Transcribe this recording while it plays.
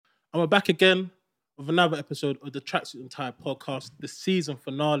And we're back again with another episode of the Tracksuits Ties podcast, the season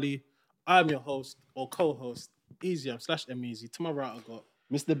finale. I'm your host or co-host, Easy/M-Easy. To my right, I got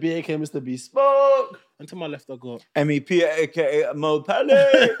Mr. B, aka Mr. B Smoke. and to my left, I got MEP, aka Mo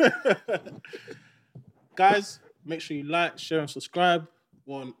Pally. Guys, make sure you like, share, and subscribe.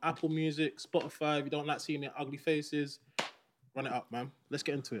 We're on Apple Music, Spotify. If you don't like seeing their ugly faces, run it up, man. Let's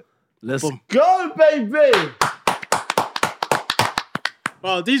get into it. Let's go, baby.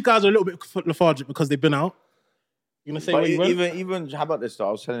 Well, these guys are a little bit lethargic because they've been out. You gonna say But where you went? even how about this though?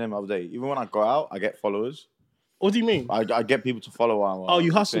 I was telling him the other day, even when I go out, I get followers. What do you mean? I get people to follow. Oh,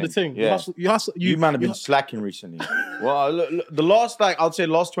 you hustle the thing. Yeah. You hustle. You man have been slacking recently. Well, look, the last, I'd say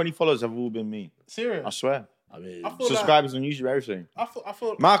last 20 followers have all been me. Serious? I swear. I mean, I feel Subscribers on YouTube, everything. I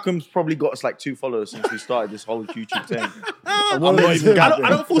feel. Malcolm's probably got us like 2 followers since we started this whole YouTube thing. I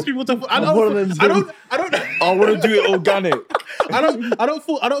don't force people to. I don't. I want to do it organic. I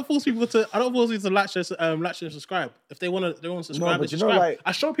don't force people to. I don't force people to like, share, and subscribe. If they want to subscribe, but they you know, subscribe. like-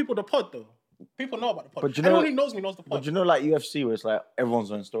 I show people the pod though. People know about the pod. But you know- Anyone who knows me knows the pod. But you know, like UFC, where it's like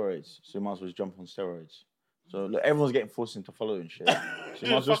everyone's on steroids, so you might as well jump on steroids. So look, everyone's getting forced into following shit. So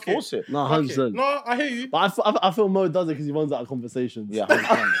you might as well Fuck it. force it. no, Fuck it. 100%. No, I hear you. But I feel Mo does it because he runs out of conversations. Yeah,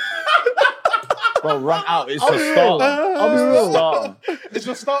 100%. Bro, run out. It's a starter. I'll be It's a real. starter. It's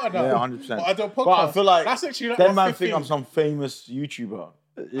just started now. Yeah, 100%. But I do a podcast. But I feel like that's actually like that man 15. think I'm some famous YouTuber.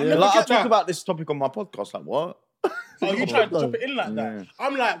 Yeah. never Like, I get talk that. about this topic on my podcast. Like, what? Oh, you try to drop it in like Yeah. that.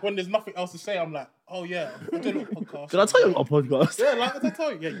 I'm like, when there's nothing else to say, I'm like, oh yeah, I'm doing a podcast. Did I tell you on a podcast? Yeah, like did I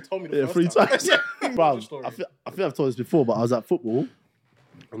tell you? Yeah, you told me the Yeah, first 3 time. times. Yeah. Bro, Story. I think I've told this before, but I was at football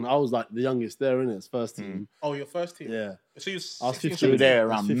and I was like the youngest there, innit? It's first team. Oh, your first team? Yeah. So you I was 16, 15. You were there I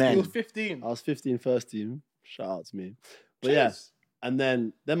was around 15. men. You were 15. I was 15 first team. Shout out to me. But Cheers. yeah. And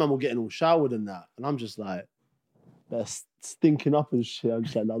then them man were getting all showered and that. And I'm just like, they're stinking up and shit. I'm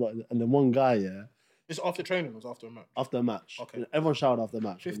just like, no. And then one guy, yeah, It's after training, or was it after a match? after a match. Okay. You know, everyone showered after a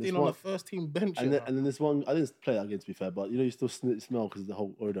match. And 15 this on one- the first team bench. And then this one, I didn't play that game to be fair, but you know, you still smell because of the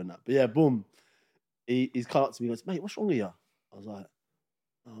whole odor and that. But yeah, boom. He's come up to me and goes, mate, what's wrong with you? I was like,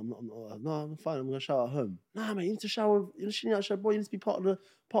 I'm fine. I'm going to shower at home. Nah, mate, you need to shower. You need to shower, boy. You need to be part of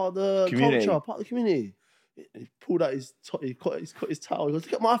the Community. culture, part of the community. He pulled out his towel. He goes,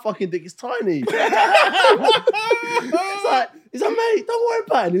 look at my fucking dick. It's tiny. he's like, mate, don't worry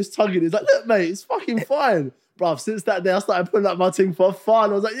about it. And he was tugging. He's like, look, mate, it's fucking fine. Bruv, since that day, I started putting out my thing for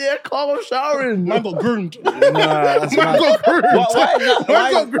fun. I was like, yeah, calm, I'm showering. Man got groomed. Nah, that's Man mad. got groomed. Why is that?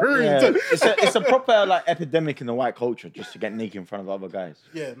 Man got groomed. Yeah. It's a proper like epidemic in the white culture just to get naked in front of other guys.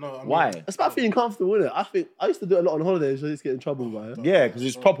 Yeah, no. I mean, Why? It's about feeling comfortable, isn't it? I think I used to do it a lot on holidays, so I used to get in trouble by it. Yeah, because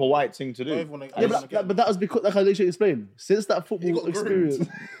it's proper white thing to do. Everyone- Yeah, but that was because, like I literally explained, since that You football got experience,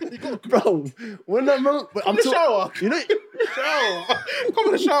 You got bro, when that moment, I'm in the shower. you know, Shower. Come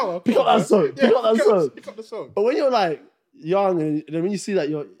in the shower. pick up that soap, pick up that soap. Pick up the soap. But when you're like young and then when you see that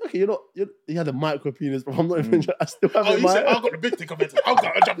you're okay, you had a micro penis, but I'm not even. I still have Oh, it in you my. said, I've got the big thing compared to I'll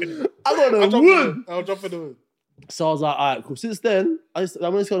jump in it. I got I'll a jump in wood. it. I'll jump in the wood. So I was like, all right, cool. Since then, I used to go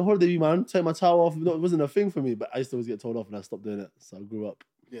on holiday, man. Take my towel off. It wasn't a thing for me, but I used to always get told off, and I stopped doing it. So I grew up.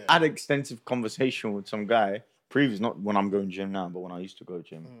 Yeah. I had an extensive conversation with some guy, previous, not when I'm going gym now, but when I used to go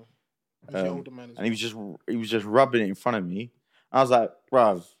gym. He's the older man as And he was just rubbing it in front of me. I was like,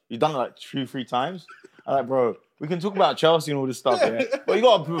 bruv, you've done it like 2-3 times. I'm like, bro, we can talk about Chelsea and all this stuff, yeah. But you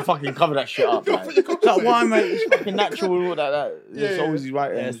gotta fucking cover that shit up. Like. It's like, why, mate? It's fucking natural and all that. It's Yeah, always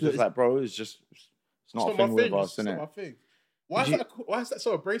right. Yeah, And it's just like, bro, it's not a thing with us, It's not innit? my thing. Why is that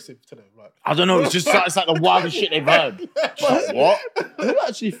so abrasive to them? Like, I don't know. It's like the wildest shit they've heard. It's like, what? Who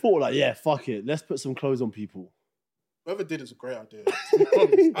actually thought like, yeah, fuck it, let's put some clothes on people. whoever did is a great idea. To be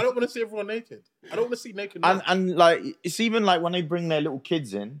honest. I don't want to see everyone naked. I don't want to see naked men. And like, it's even like when they bring their little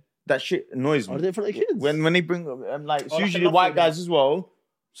kids in, that shit annoys me. Are they in front of the kids? When they bring, like, it's Oh, like usually enough white of them. guys as well.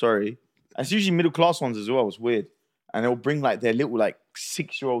 Sorry. It's usually middle class ones as well. It's weird. And they'll bring like their little like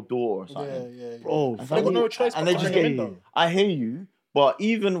 6-year-old daughter or something. yeah. Bro, And They got no choice and but they to just bring get them in, though. I hear you, but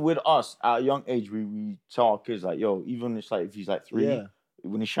even with us at a young age, we tell our kids like, yo, even it's like if he's like 3, Yeah.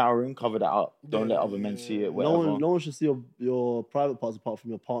 when he's showering, cover that up. Don't let other men see it. Whatever. No one should see your private parts apart from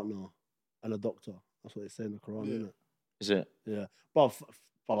your partner and a doctor. That's what they say in the Quran, Yeah. isn't it? Is it? Yeah. But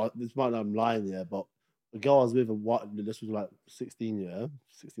this might I'm lying, yeah, but the girl I was with, this was like 16,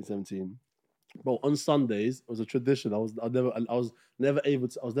 17. Bro, on Sundays, it was a tradition. I was never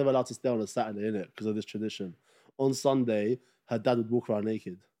allowed to stay on a Saturday, innit, because of this tradition. On Sunday, her dad would walk around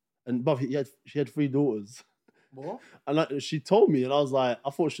naked. And but she had 3 daughters. What? And like, she told me, and I was like, I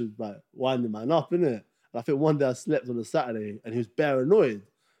thought she was like winding man up, innit? And I think one day I slept on a Saturday and he was bare annoyed.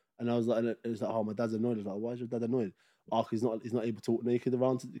 And I was like, and it was like, oh, my dad's annoyed. I was like, why is your dad annoyed? oh, he's not able to walk naked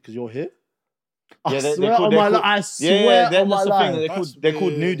around because you're here. Yeah, I they're swear called- on they're my life. called- I swear on my that's the life. thing. They're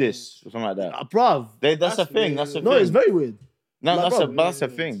called nudists or something like that. Bruv. That's a That's thing. That's a weird. thing. No, it's very weird. No, like, that's a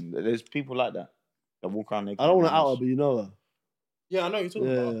weird. thing. There's people like that walk around naked. I don't want to in the out her, house. but you know her. Yeah, I know what you're talking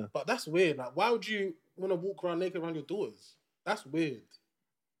Yeah, about. yeah. But that's weird. Like, why would you want to walk around naked around your daughters? That's weird.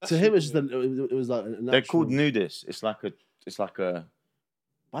 That's To him, it's just super weird. it was like a They're called natural- nudists. It's like a.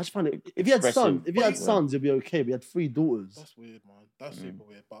 I just find it. If you had sons, expressive. sons, you'd be okay. But you had 3 daughters. That's weird, man. That's super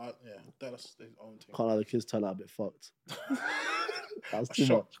weird. But that's his own thing. Can't let the kids turn out a bit fucked. That's too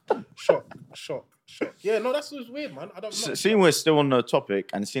Shock. much. Shock. Yeah, no, that's just weird, man. I don't know. Seeing we're still on the topic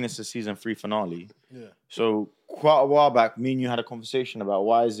and seeing it's the season 3 finale. Yeah. So quite a while back, me and you had a conversation about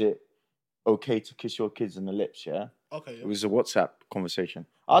why is it okay to kiss your kids on the lips. Yeah. Okay. Yeah. It was a WhatsApp conversation.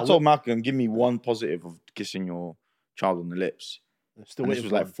 I told Malcolm, give me one positive of kissing your child on the lips. Still And this waiting was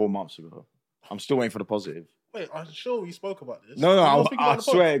for like one. 4 months ago. I'm still waiting for the positive. Wait, I'm sure we spoke about this. No, Did we not speak I about it on the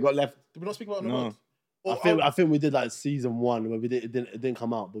pod? swear it got left. Did we not speak about it on No. the pod? Or I think we did like season 1 where it didn't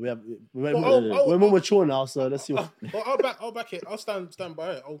come out, but we're I'll- more mature now, so let's see. Well, I'll back it. I'll stand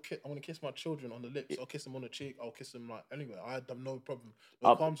by it. I want to kiss my children on the lips. I'll kiss them on the cheek. I'll kiss them like anywhere. I have no problem.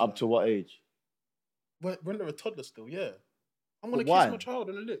 No qualms with Up to what age? that. When they're a toddler still, yeah. I'm gonna But why? kiss my child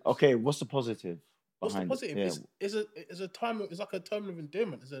on the lips. Okay, what's the positive? What's the behind positive? it? Yeah. It's a time. It's like a term of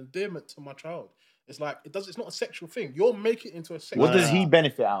endearment. It's an endearment to my child. It's like it's not a sexual thing. You're making it into a sexual. What does he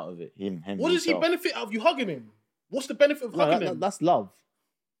benefit out of it? Him. What does he himself? benefit out of you hugging him? What's the benefit of No, hugging him? that's love.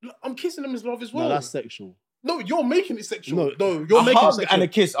 I'm kissing him as love as well. No, that's sexual. No, you're making it sexual. No, No, you're A making it hug sexual. and a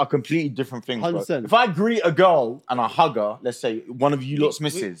kiss are completely different things. Bro. 100%. If I greet a girl and I hug her, let's say one of you lot's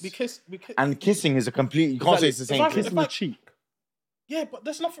misses, We kiss. and kissing is a complete. You can't say it's the same If I- thing. Kiss on the cheek. Yeah, but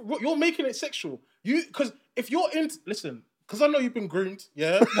there's nothing. You're making it sexual. Because if you're in, listen. Because I know you've been groomed.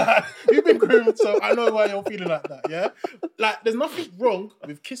 Yeah, you've been groomed, so I know why you're feeling like that. Yeah, like there's nothing wrong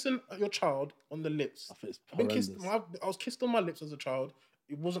with kissing your child on the lips. I think it's I've been kissed. horrendous. I was kissed on my lips as a child.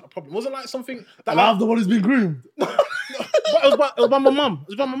 It wasn't a problem. It wasn't like something that. And I'm the one who's been groomed. But it was by my mum. It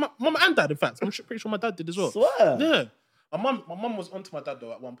was by my mum and dad. In fact, I'm pretty sure my dad did as well. Swear. Yeah. My mum was onto my dad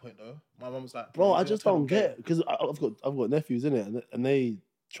though at one point though. My mum was like, Bro, I "Yeah, just tell him don't get because I've got nephews in it, and they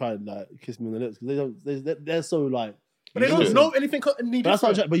try and like kiss me on the lips because they're so like. But they don't shouldn't. know anything. Any But that's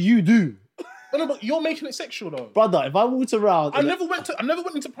different. not. But you do, No, but you're making it sexual though. brother. If I walked around, I never went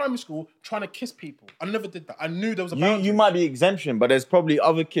into primary school trying to kiss people. I never did that. I knew there was a boundary. You might be exemption, but there's probably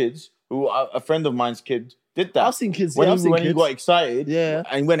other kids who a friend of mine's kid did that. I've seen kids. when I've seen he kids. got excited, Yeah.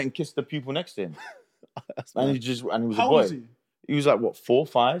 and went and kissed the people next to him, That's and mad. he was How a boy. old was he? He was like what 4,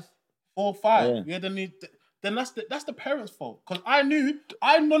 5? 4 or 5. Yeah. Yeah. Then that's the parents' fault. Because I knew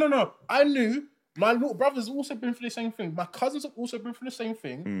my little brothers also been through the same thing. My cousins have also been through the same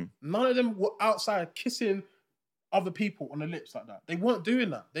thing. None of them were outside kissing other people on the lips like that. They weren't doing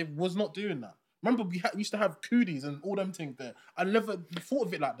that. They was not doing that. Remember, we used to have cooties and all them things there. I never thought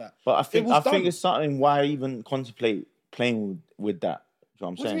of it like that. But I think was done. it's something why even contemplate playing with that. You know what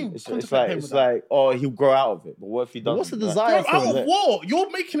I'm What do you saying? mean, It's contemplate like playing with that? oh, he'll grow out of it. But what if he doesn't? What's the Like, desire Bro, for out it? of war, you're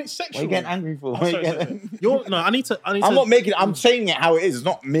making it What sexual. are you getting angry for? Oh, Why are you sorry, getting- sorry. No, I need to. I'm not making. I'm saying it how it is. It's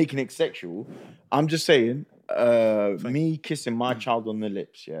not making it sexual. I'm just saying. Me kissing my child on the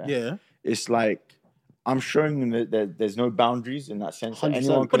lips. Yeah. Yeah. It's like I'm showing them that there's no boundaries in that sense. That 100%.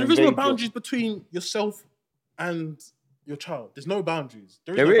 anyone But can there is no invade your- boundaries between yourself and your child. There's no boundaries.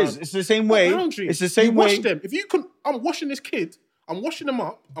 There no is. boundaries. It's the same What way. boundaries? It's the same you way. Wash them. If you can, I'm washing this kid. I'm washing them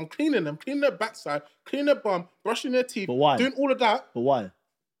up. I'm cleaning them, cleaning their backside, cleaning their bum, brushing their teeth. But why? Doing all of that. But why?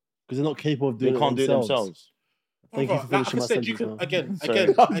 Because they're not capable of They doing can't it do it themselves. themselves. Thank you for Like finishing I my said, you sentence can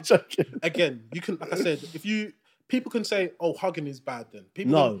now. Sorry. I'm joking. again. You can, like I said, if you. People can say, "Oh, hugging is bad." Then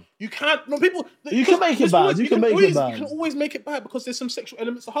people, No. you can't. No, people. You can make it there's bad. always- You can make it always, bad. You can always make it bad because there's some sexual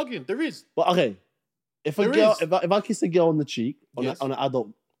elements to hugging. There is. But okay, if a There girl, is. if I kiss a girl on the cheek Yes. on an adult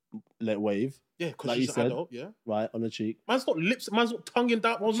wave, Yeah, because Like she's you an said. adult. Yeah. right on the cheek, Man's got lips. Man's not tonguing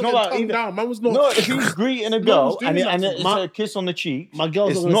down. Man's It's not not getting like tongue even- down. Man was not. No, if he's greeting a No girl one's doing and that it's to a kiss on the cheek, my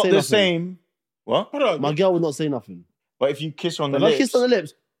girl's it's not gonna not say the nothing. same. What? Hold on. My girl would not say nothing. But if you kiss her on the If I lips, kissed on the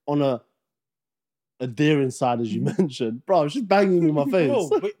lips on a endearing side, as you mentioned, bro, she's banging me in my face.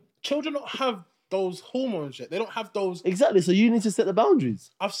 Bro, but children don't have those hormones yet. They don't have those. Exactly. So you need to set the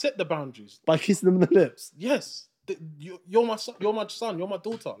boundaries I've set the boundaries. by kissing them on the lips. Yes. You're my son. You're my son. You're my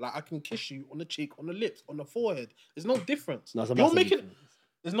daughter. Like I can kiss you on the cheek, on the lips, on the forehead. There's no difference. No, it's a You're massive making. difference.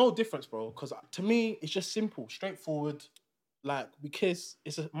 There's no difference, bro. Because to me, it's just simple, straightforward. Like we kiss.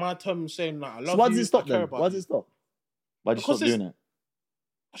 It's my term of saying like I love So why you. does it stop I care then? about Why does you. it stop? why do you Because stop doing it?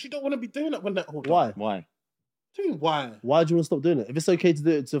 Because you don't want to be doing that when they're older. Why? Why? What do you mean, why? Why do you want to stop doing it? If it's okay to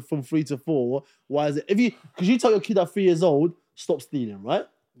do it from 3 to 4, why is it? Because you tell your kid at 3 years old, stop stealing, right?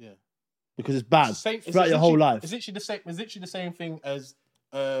 Yeah. Because it's bad throughout your whole life. It's literally the same thing as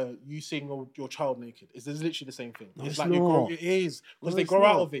you seeing your child naked. It's literally the same thing. No, it's it's like not. it is because No, they it's grow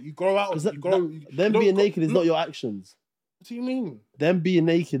out not. of it. You grow out of it. Them being naked is not your actions. What do you mean? Them being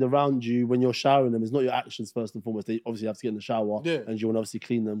naked around you when you're showering them is not your actions first and foremost. They obviously have to get in the shower, and you want to obviously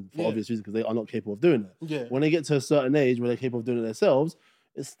clean them for obvious reasons because they are not capable of doing it. Yeah. When they get to a certain age where they're capable of doing it themselves,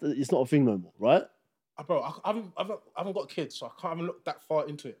 it's not a thing no more, right? Bro, I haven't got kids, so I can't even look that far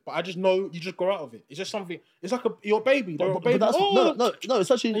into it. But I just know you just grow out of it. It's just something. It's like your baby. But that's, no.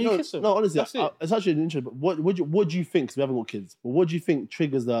 It's actually no. Honestly, it's actually an interesting. But what do you think? Because we haven't got kids. But what do you think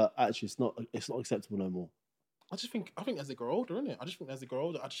triggers that? Actually, it's not acceptable no more. I think as they grow older, innit? I just think as they grow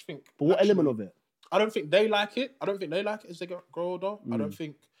older, But what element of it? I don't think they like it. I don't think they like it as they grow older. I don't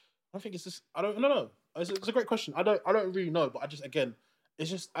think it's just. I don't know. It's a great question. I don't really know. But it's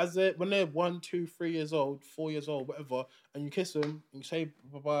just when they're 1, 2, 3 years old, 4 years old, whatever, and you kiss them, and you say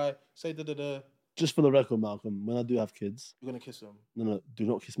bye-bye, say da-da-da. Just for the record, Malcolm, when I do have kids... You're going to kiss them? No, do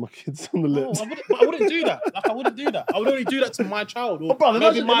not kiss my kids on the lips. No, I wouldn't do that. I wouldn't do that. I would only do that to my child. Or bro,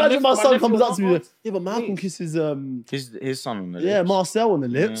 imagine my son comes up to me, yeah, but Malcolm kisses... his son on the lips. Yeah, Marcel on the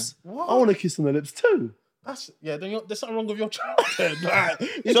lips. Yeah. I want to kiss on the lips too. Then there's something wrong with your child then.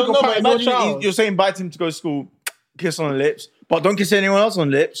 But imagine you're saying bite him to go to school, kiss on the lips, but don't kiss anyone else on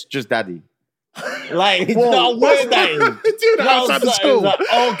the lips, just daddy. Like, what's that? Do that outside of school. Like,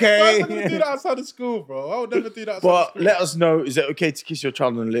 okay. I'm gonna do that outside of school, bro. I would never do that outside but of school. let us know, is it okay to kiss your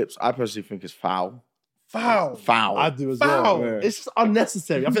child on the lips? I personally think it's foul. Foul. I do as well. Yeah. It's just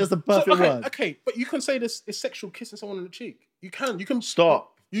unnecessary. I think that's the perfect word. Okay, but you can say this is sexual kissing someone on the cheek. You can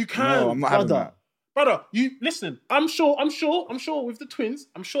stop. You can. No, I'm not having that. Brother, you listen. I'm sure with the twins.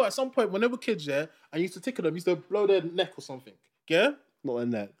 I'm sure at some point when they were kids, I used to tickle them, used to blow their neck or something. Yeah, not their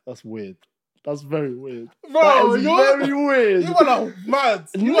neck. That's weird. That's very weird. Bro, you're very weird. You are mad.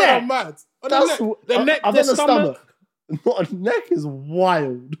 You are mad. The neck, the stomach. Not a neck is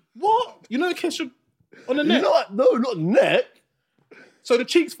wild. What? You know the kiss should on the neck. No, not neck. So the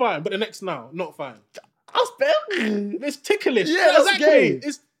cheek's fine, but the neck's now not fine. That's better. It's ticklish. Yeah, that's gay.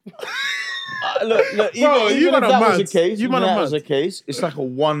 It's look, bro, even if that was the case, it's like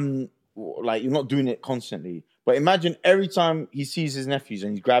you're not doing it constantly. But imagine every time he sees his nephews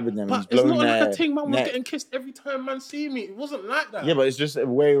and he's grabbing them and he's blowing their it's not like a thing man was getting kissed every time man see me. It wasn't like that. Yeah, but it's just a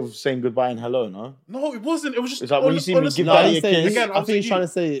way of saying goodbye and hello, no? No, it wasn't. It was just... It's like when you see me give daddy a kiss. Again, I think he's trying to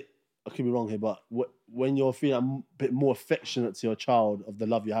say, I could be wrong here, but when you're feeling a bit more affectionate to your child of the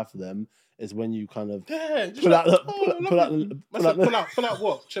love you have for them, is when you kind of pull out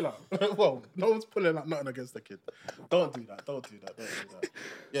what? Chill out. Well, no one's pulling out nothing against the kid. Don't do that.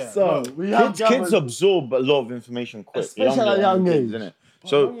 Yeah. So kids absorb a lot of information quick, especially at a young age, isn't it?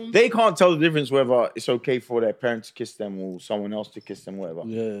 So they can't tell the difference whether it's okay for their parents to kiss them or someone else to kiss them, whatever.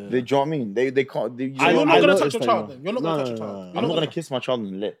 Yeah. Do you know what I mean? They can't. You're not going to touch your child then. You're not going to touch your child. I'm not going to kiss my child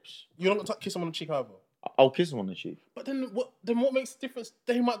on the lips. You're not going to kiss him on the cheek either. I'll kiss him on the cheek. But then what makes the difference?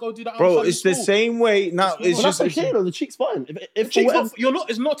 They might go do that. Bro, it's the same way. Now it's just that's okay though. The cheek's fine.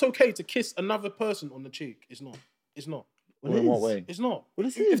 It's not okay to kiss another person on the cheek. It's not. Well, in what way? It's not. Well,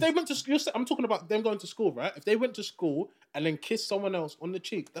 if they went to school, I'm talking about them going to school, right? If they went to school and then kissed someone else on the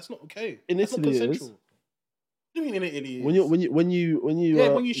cheek, that's not okay. In that's Italy, not consensual. What do you mean in Italy? When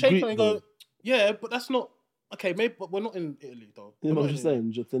you shake them and go, yeah, but that's not. Okay, maybe, but we're not in Italy though. Yeah,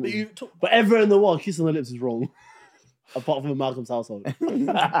 I'm just saying. But everywhere in the world, kissing on the lips is wrong. Apart from in Malcolm's household. Cool,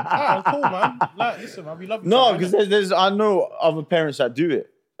 man. Like, listen, man, we love you. No, because I know other parents that do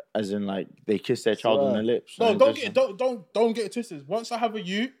it, as in like they kiss their child on the lips. No, don't get it twisted. Once I have a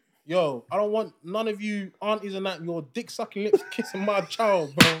I don't want none of you aunties and that your dick sucking lips kissing my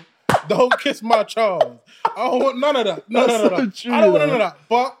child, bro. Don't kiss my child. I don't want none of that. No. True, I don't want none of that.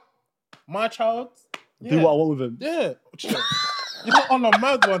 But my child. Do what I want with him. Yeah. You're on a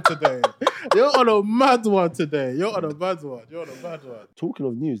mad one today. You're on a mad one. Talking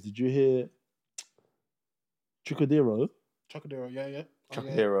of news, did you hear Trocadero? Yeah.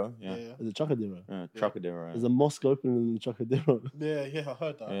 Trocadero, yeah. Is it Trocadero? Yeah, Trocadero. There's a mosque opening in Trocadero. Yeah, I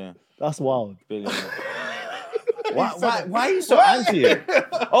heard that. Yeah. That's wild. Why are you so anti it?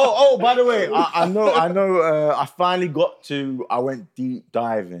 Oh, by the way, I know. I finally I went deep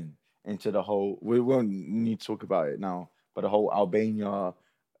diving into the whole. We won't need to talk about it now, but the whole Albania,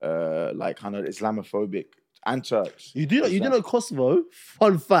 like kind of Islamophobic and Turks. You do know Kosovo?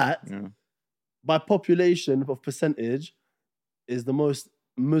 Fun fact: by population of percentage, is the most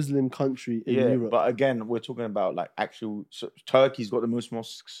Muslim country in Europe. But again, we're talking about like actual. So Turkey's got the most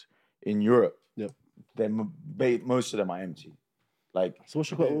mosques in Europe. Yep. most of them are empty. Like, So what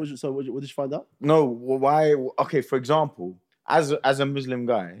did you find out? no, why? Okay, for example, as a Muslim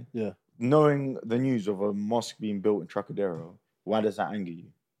guy, Yeah. knowing the news of a mosque being built in Trocadero, why does that anger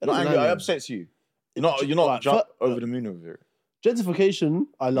you? It Not doesn't anger, anger it me. upsets you. You're not Right, over the moon over it. Gentrification,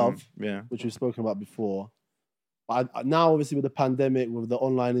 I love, Yeah. which we've spoken about before. But now, obviously, with the pandemic, with the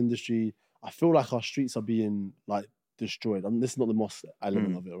online industry, I feel like our streets are being like destroyed. This is not the mosque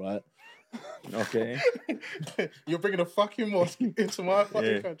element of it, right? Okay. You're bringing a fucking mosque into my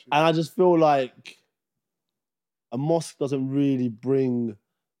fucking country. And I just feel like a mosque doesn't really bring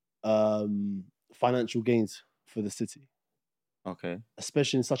financial gains for the city. Okay.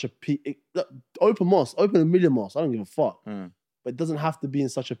 Especially in such a open mosque, open a million mosques. I don't give a fuck. But it doesn't have to be in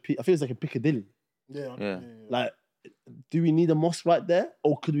such a I feel it's like a Piccadilly. Yeah. Like, do we need a mosque right there?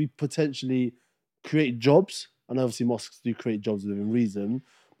 Or could we potentially create jobs? And obviously mosques do create jobs within reason.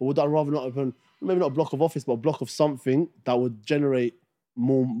 But would I rather not open, maybe not a block of office, but a block of something that would generate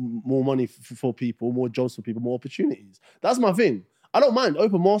more money for people, more jobs for people, more opportunities? That's my thing. I don't mind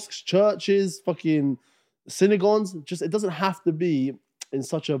open mosques, churches, fucking synagogues. Just, it doesn't have to be in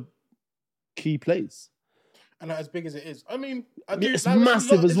such a key place. And as big as it is, I mean, it's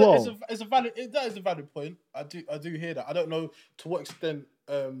massive as well. It's a valid. That is a valid point. I do hear that. I don't know to what extent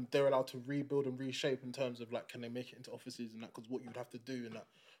they're allowed to rebuild and reshape in terms of like, can they make it into offices and that? Because what you would have to do and that.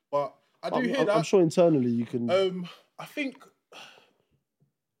 But I do hear that. I'm sure internally you can. I think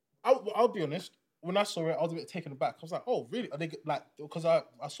I'll be honest. When I saw it, I was a bit taken aback. I was like, "Oh, really? Are they like?" Because I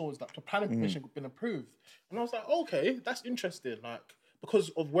saw it's like the planning permission been approved, and I was like, "Okay, that's interesting." Like, because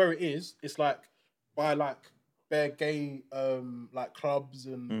of where it is, it's like by like bare gay like clubs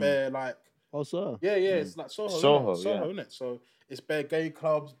and bare like it's like Soho, innit? So it's bare gay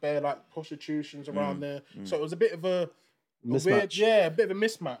clubs, bare like prostitutions around there. So it was a bit of a mismatch. A bit of a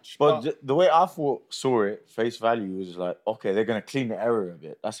mismatch. But the way I saw it, face value, was like, okay, they're gonna clean the area a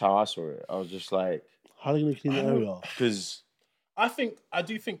bit. That's how I saw it. I was just like, how are they gonna clean the area? Because I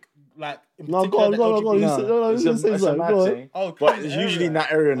do think like no, go on. It's a mad thing. But it's usually in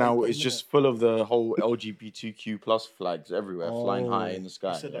that area now. It's just full of the whole LGBTQ plus flags everywhere, flying high in the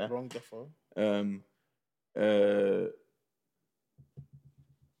sky. You said that wrong, Defo.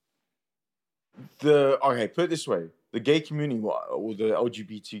 Put it this way: the gay community or the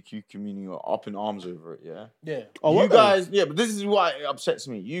LGBTQ community are up in arms over it. Yeah. Yeah. You guys, but this is why it upsets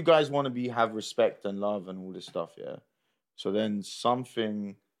me. You guys want to have respect and love and all this stuff, yeah. So then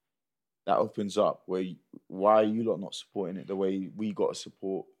something that opens up why are you lot not supporting it the way we got to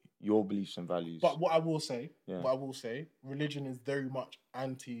support your beliefs and values? But what I will say, religion is very much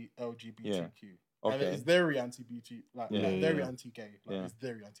anti-LGBTQ. Yeah. Okay. And it's very anti-beauty, very anti-gay. It's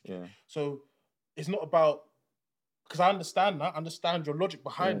very anti-gay. Yeah. So it's not about, because I understand your logic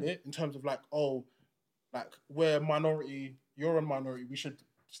behind it in terms of like, oh, like we're a minority, you're a minority, we should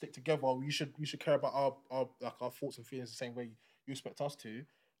stick together. You should care about our thoughts and feelings the same way you expect us to.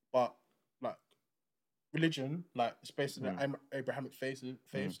 But like religion, like especially the Abrahamic faiths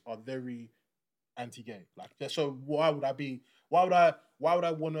are very anti-gay. Like, so why would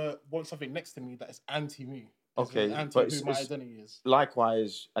I want something next to me that is anti me? Okay, anti but who my identity is.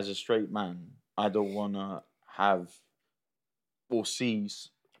 Likewise, as a straight man, I don't wanna have or see.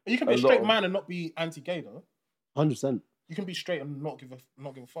 You can be a straight man and not be anti-gay though. 100%. You can be straight and not give a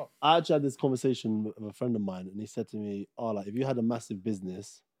fuck. I actually had this conversation with a friend of mine, and he said to me, "Oh, like if you had a massive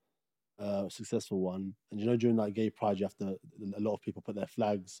business, successful one, and during that gay pride, a lot of people put their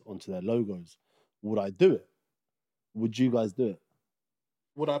flags onto their logos. Would I do it? Would you guys do it?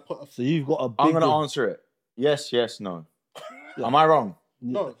 Would I put a? So you've got a big. I'm gonna answer it. Yes, no. Yeah. Am I wrong?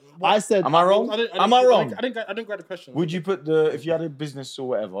 No. I said. Am I wrong? Am I wrong? I didn't grab the question. Would you put if you had a business or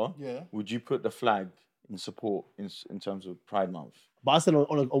whatever? Yeah. Would you put the flag in support in terms of Pride Month? But I said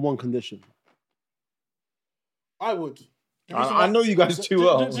on one condition. I would. I know you guys too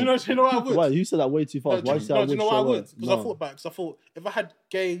well. Do you know what I would? Why you said that way too fast? Why you say I would? Do you know what I would? Because I thought back. Because I thought if I had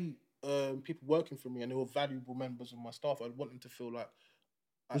gay people working for me and they were valuable members of my staff, I'd want them to feel like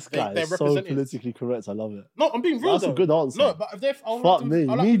this guy is so politically correct. I love it. No, I'm being real. That's a good answer. No, but if they're fuck me,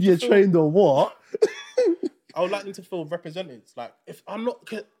 media trained or what? I would like them to feel represented. Like if I'm not,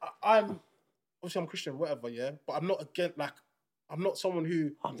 I'm obviously I'm Christian, whatever, yeah. But I'm not against I'm not someone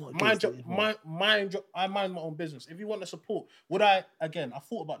who I mind my own business. If you want to support, would I? Again, I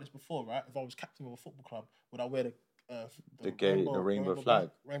thought about this before, right? If I was captain of a football club, would I wear the rainbow flag?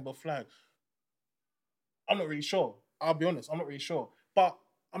 Rainbow flag. I'm not really sure. I'll be honest. I'm not really sure. But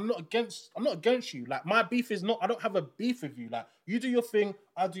I'm not against you. Like my beef is not. I don't have a beef with you. Like you do your thing,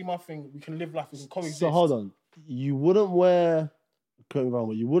 I do my thing. We can live life. We can coexist. So hold on. You wouldn't wear correct me if I'm wrong,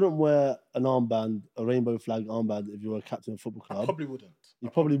 but you wouldn't wear an armband, a rainbow flag armband, if you were a captain of a football I club. probably wouldn't. You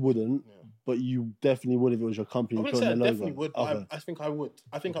probably wouldn't, Yeah. but you definitely would if it was your company. I You wouldn't put say on I their definitely logo. would, but Okay. I think I would.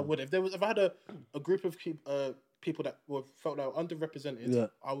 I think I would. If I had a group of people that felt like underrepresented, Yeah.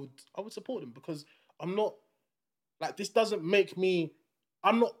 I would support them because I'm not like this. Doesn't make me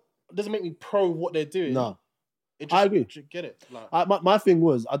doesn't make me pro what they're doing. No, It just, I agree. Get it? Like, my thing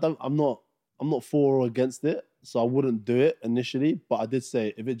was I'm not for or against it, so I wouldn't do it initially. But I did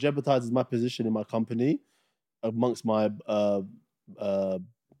say if it jeopardizes my position in my company amongst my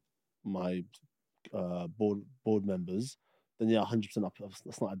board members, then yeah, 100% up.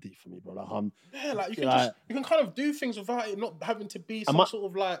 That's not a deep for me, bro. Like you can kind of do things without it not having to be some sort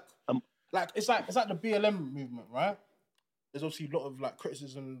of like it's like the BLM movement, right? There's obviously a lot of like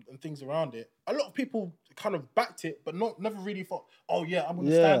criticism and things around it. A lot of people kind of backed it, but never really thought, oh yeah, I'm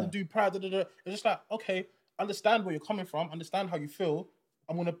gonna stand and do pride. It's just like, okay, understand where you're coming from, understand how you feel.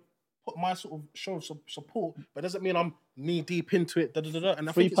 I'm gonna put my sort of show of support, but it doesn't mean I'm knee deep into it. And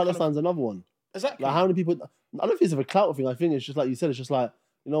I Free think Palestine's another one. Exactly. Like how many people? I don't think it's a clout thing. I think it's just like you said. It's just like,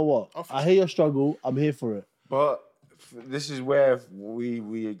 you know what? I hear your struggle. I'm here for it. But this is where we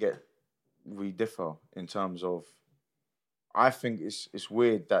differ in terms of. I think it's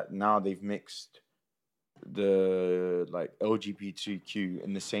weird that now they've mixed the like LGBTQ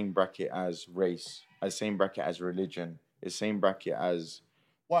in the same bracket as race, as same bracket as religion, the same bracket as.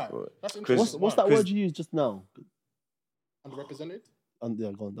 Why? That's interesting. What's that word you used just now? Underrepresented.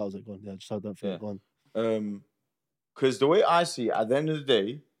 Yeah, go on. That was it. Go on. Yeah, just so I don't forget. Go on. Because the way I see it, at the end of the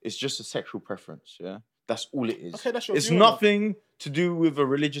day, it's just a sexual preference. Yeah, that's all it is. Okay, that's your It's view nothing to do with a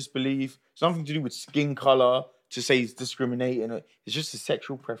religious belief. It's nothing to do with skin color. To say it's discriminating, it's just a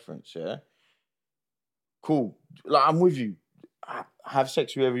sexual preference. Yeah, cool. Like I'm with you. Have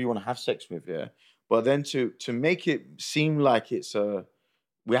sex with whoever you want to have sex with. Yeah, but then to make it seem like it's we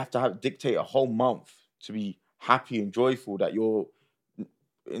have to dictate a whole month to be happy and joyful that you're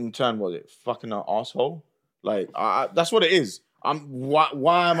in turn fucking an asshole. Like that's what it is.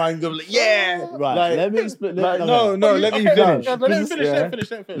 Why am I going? Yeah, right. Like, let me explain. Let me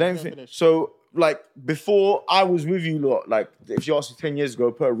finish. Let me finish. So, like before, I was with you lot. Like if you asked me 10 years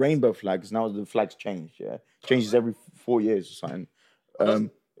ago, put a rainbow flag because now the flags change. Yeah, changes every 4 years or something.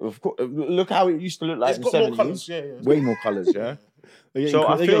 Of course, look how it used to look like in the 70s. Way more colours. Yeah. So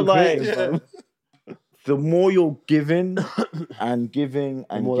I feel like the more you're giving and giving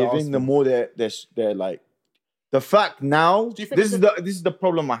and giving, the more they're like. The fact now, this is the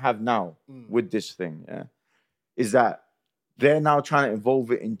problem I have now with this thing. Yeah, is that they're now trying to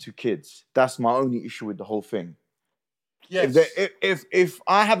evolve it into kids. That's my only issue with the whole thing. Yes. If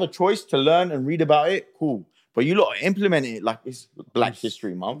I have a choice to learn and read about it, cool. But you lot implement it like it's Black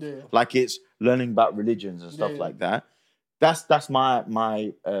History Month, like it's learning about religions and stuff like that. That's my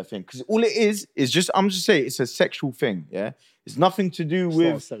thing. Because all it is just I'm just saying it's a sexual thing. Yeah, it's nothing to do with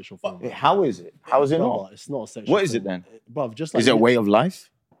not a sexual thing. How is it? How is it not? It's not a sexual. What is it then, bruv? Just like is it a way of life?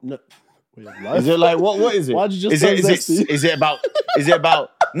 No. Way of life? Is it like what is it? Why'd you just is it about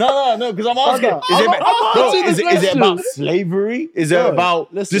no, because I'm asking. Is it about slavery? Is it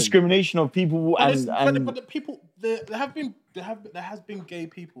about discrimination of people but the people there has been gay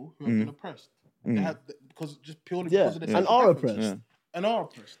people who have been oppressed. Because of this and are oppressed. And are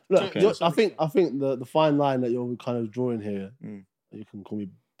oppressed. Look, I think the fine line that you're kind of drawing here, you can call me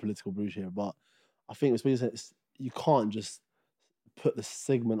political bruise here, but I think it's you can't just put the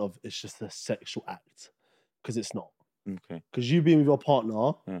segment of it's just a sexual act because it's not. Okay. Because you being with your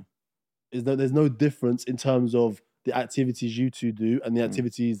partner, there's no difference in terms of the activities you two do and the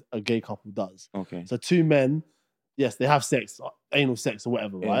activities a gay couple does. Okay. So two men, yes, they have sex, anal sex or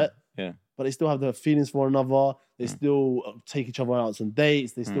whatever, right? Yeah. But they still have their feelings for one another. They still take each other out on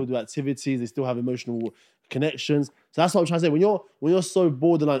dates. They still do activities. They still have emotional connections. So that's what I'm trying to say. When you're so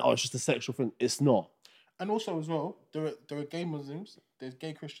borderline, it's just a sexual thing. It's not. And also as well, there are gay Muslims. There's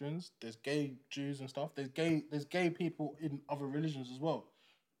gay Christians. There's gay Jews and stuff. There's gay people in other religions as well.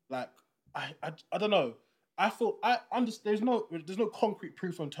 Like I don't know. I feel I understand. There's no concrete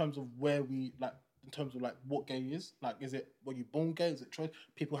proof in terms of where we like. In terms of like what gay is, like, is it were you born gay? Is it choice?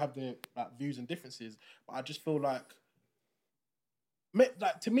 People have their like views and differences, but I just feel like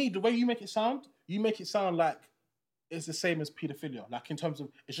to me, the way you make it sound like it's the same as paedophilia. Like in terms of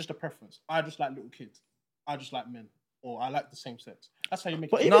it's just a preference. I just like little kids. I just like men, or I like the same sex. That's how you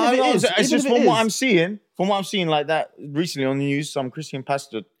make it. No, it's just from what I'm seeing. From what I'm seeing, like that recently on the news, some Christian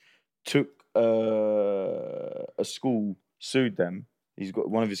pastor took a school, sued them. He's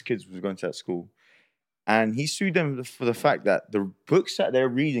got one of his kids was going to that school. And he sued them for the fact that the books that they're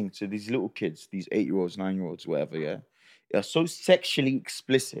reading to these little kids, these 8-year-olds, 9-year-olds, whatever, are so sexually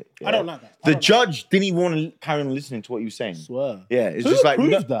explicit. Yeah? I don't like that. The judge didn't even want to carry on listening to what he was saying. I swear. Yeah, it's Who just like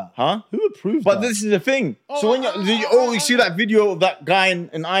approved that? Huh? Who approved But that? this is the thing. So when you see that video of that guy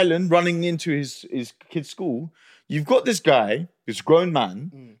in Ireland running into his kid's school, you've got this guy, this grown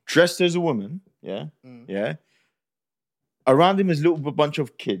man, dressed as a woman, yeah. Around him is a little bunch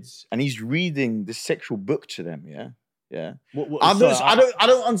of kids, and he's reading the sexual book to them, yeah. I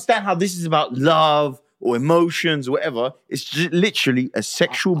don't understand how this is about love or emotions or whatever. It's just literally a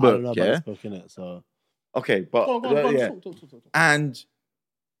sexual book, I don't know about this book, innit? So okay, but Go on, yeah. talk.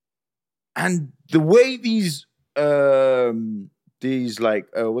 And the way these like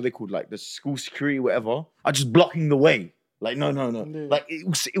what they called, like the school security whatever, are just blocking the way. Like no. Yeah. Like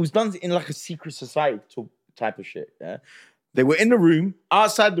it was done in like a secret society type of shit. Yeah, they were in the room.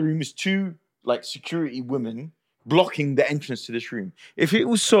 Outside the room is two like security women blocking the entrance to this room. If it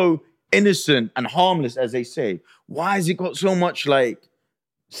was so innocent and harmless as they say, why has it got so much like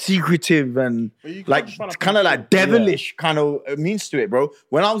secretive and like kind of like devilish kind of means to it, bro?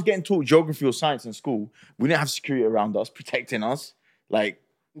 When I was getting taught geography or science in school, we didn't have security around us protecting us. Like,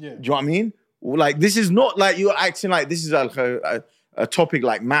 do you know what I mean? Like, this is not like you're acting like this is like a topic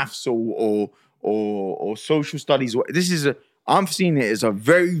like maths or social studies. This is I'm seeing it as a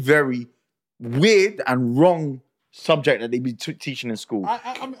very, very weird and wrong subject that they be teaching in school.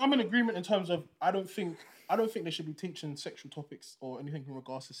 I'm in agreement in terms of I don't think they should be teaching sexual topics or anything in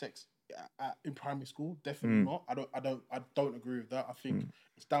regards to sex in primary school. Definitely not. I don't agree with that. I think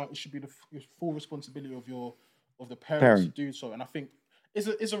it should be the full responsibility of the parents to do so. And I think it's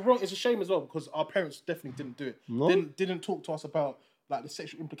a shame as well, because our parents definitely didn't do it. No? Didn't talk to us about like the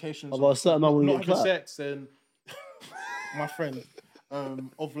sexual implications about a certain of not having sex and my friend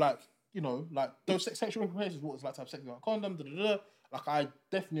of like, you know, like those sexual implications, what it's like to have sex without a condom, Like, I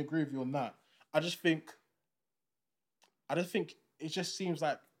definitely agree with you on that. I just think it just seems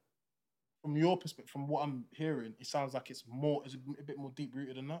like, from your perspective, from what I'm hearing, it sounds like it's a bit more deep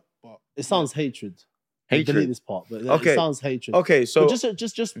rooted than that. But it sounds hatred. Hatred. Delete this part, but okay. It sounds hatred. Okay, so but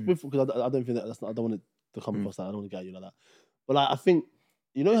just because I don't think I don't want it to come across that. I don't want to get you like that. But like, I think,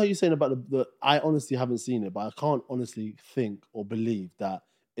 you know how you're saying about the I honestly haven't seen it, but I can't honestly think or believe that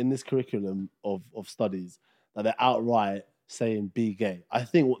in this curriculum of studies that they're outright saying be gay. I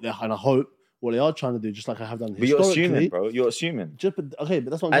think what they're, and I hope what they are trying to do, just like I have done historically. But you're assuming, bro. You're assuming. But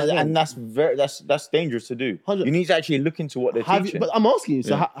that's what I'm saying. And that's dangerous to do. 100. You need to actually look into what they're teaching. But I'm asking you.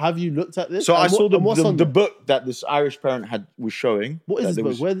 So have you looked at this? So I saw the book that this Irish parent was showing. What is this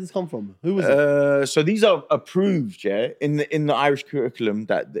book? Where did this come from? Who was it? So these are approved, in the Irish curriculum.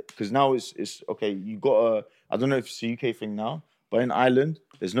 Because now it's okay. You got I don't know if it's a UK thing now, but in Ireland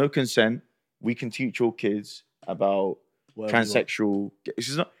there's no consent. We can teach your kids about transsexual.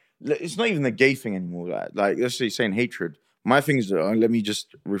 It's not even a gay thing anymore. Like let's say saying hatred. My thing is, let me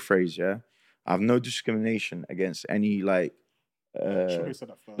just rephrase. I have no discrimination against any like.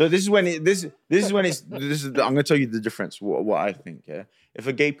 This is when I'm gonna tell you the difference. What I think. If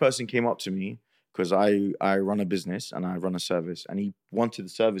a gay person came up to me, because I run a business and I run a service, and he wanted the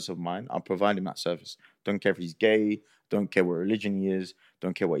service of mine, I'll provide him that service. Don't care if he's gay. Don't care what religion he is.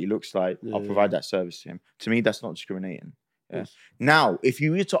 Don't care what he looks like. I'll provide that service to him. To me, that's not discriminating. Yes. Now, if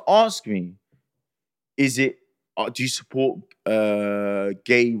you were to ask me, do you support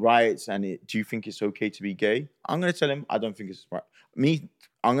gay rights and do you think it's okay to be gay? I'm going to tell him I don't think it's right.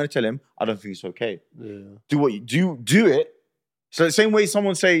 I'm going to tell him I don't think it's okay. Yeah. Do what you do it. So the same way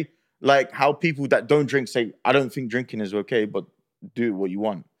someone say, like how people that don't drink say, I don't think drinking is okay, but do what you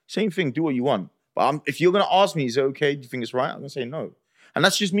want. Same thing, do what you want. But if you're going to ask me, is it okay? Do you think it's right? I'm going to say no. And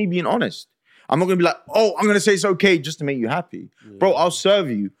that's just me being honest. I'm not going to be like, oh, I'm going to say it's okay just to make you happy. Yeah. Bro, I'll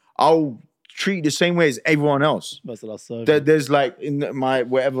serve you. I'll treat you the same way as everyone else. There's like in my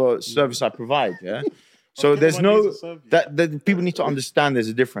whatever service I provide, So there's no that people need to understand there's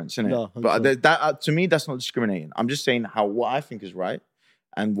a difference in it. Yeah, but that to me that's not discriminating. I'm just saying what I think is right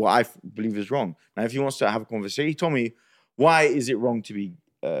and what I believe is wrong. Now, if he wants to have a conversation, he told me why is it wrong to be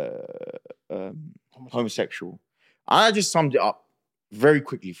homosexual. I just summed it up very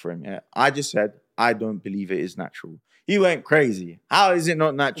quickly for him. I just said I don't believe it is natural. He went crazy. How is it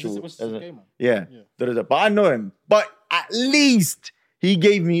not natural? But I know him. But at least he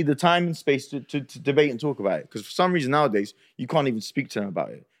gave me the time and space to debate and talk about it. Because for some reason nowadays, you can't even speak to them about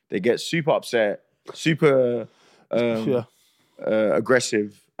it. They get super upset, super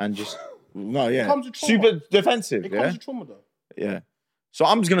aggressive, and just super defensive. It comes with trauma, though. Yeah. So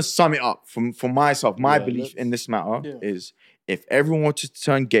I'm just gonna sum it up for myself. My belief in this matter is if everyone wanted to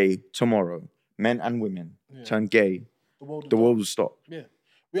turn gay tomorrow, men and women turn gay, the world will stop. Yeah.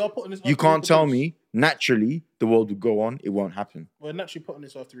 We are putting this. You can't tell me naturally the world will go on. It won't happen. We're naturally putting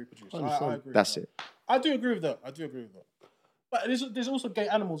this earth to reproduce. I agree. That's with it. that. I do agree with that. But there's also gay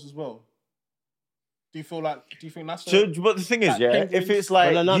animals as well. Do you think that's? But the thing is, penguins? if it's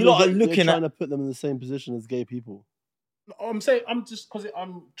like Well, you lot are you're looking trying at, to put them in the same position as gay people. I'm just because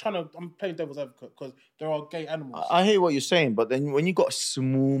I'm playing devil's advocate because there are gay animals. I hear what you're saying, but then when you got a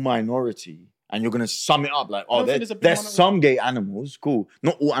small minority and you're gonna sum it up like, there's some gay animals, cool.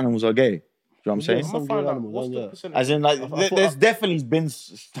 Not all animals are gay. You know what I'm saying? Some gay animals, what's the percentage? As in, like, there's definitely been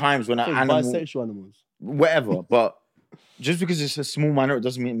times when an animal, bisexual animals, whatever, but just because it's a small minority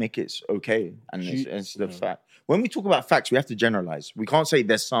doesn't mean make it okay. And it's the fact. When we talk about facts, we have to generalize. We can't say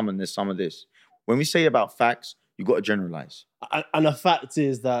there's some and there's some of this. When we say about facts, you got to generalize. And the fact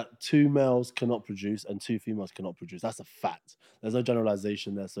is that 2 males cannot produce and 2 females cannot produce. That's a fact. There's no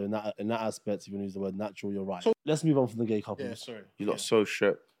generalization there. So in that aspect, if you use the word natural, you're right. So let's move on from the gay couples. Yeah, sorry. You lot so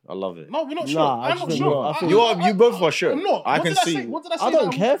shook. I love it. No, we're not sure. Nah, I'm not sure. You both are sure. I'm not. I can see. What did I say? I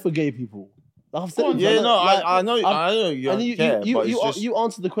don't care for gay people. Like I've said, I know you don't care. You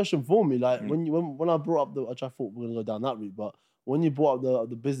answered the question for me. Like when I brought up which I thought we were gonna go down that route, but when you brought up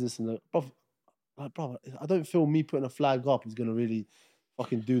the business and bro, I don't feel me putting a flag up is gonna really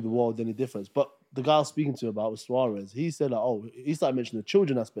fucking do the world any difference. But the guy I was speaking to about was Suarez. He said like, he started mentioning the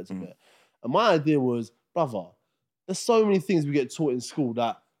children aspects of it, and my idea was, brother, there's so many things we get taught in school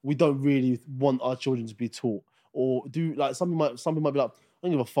that we don't really want our children to be taught, or do like some people might be like, I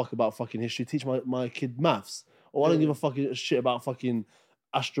don't give a fuck about fucking history. Teach my kid maths, or I don't give a fucking shit about fucking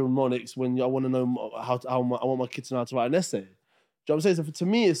astronomics when I want to know how I want my kids to know how to write an essay. Do you know what I'm saying? So to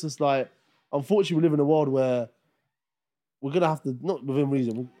me, it's just like, unfortunately, we live in a world where we're gonna have to, not within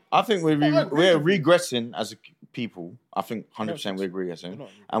reason. I think we're regressing as a people. I think 100% we're regressing,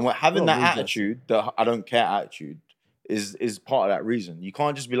 and we're having that attitude, that I don't care attitude, is part of that reason. You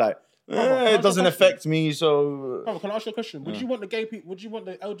can't just be like, it doesn't affect me. So, can I ask you a question? Would you want the gay people? Would you want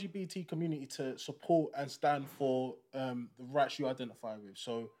the LGBT community to support and stand for the rights you identify with?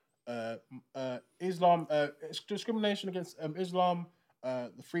 So, Islam, discrimination against Islam,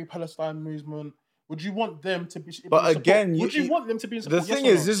 the Free Palestine movement. Would you want them to be? But again, would you want them to be in support? The thing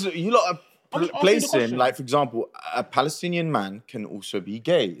is, you lot are placing, like, for example, a Palestinian man can also be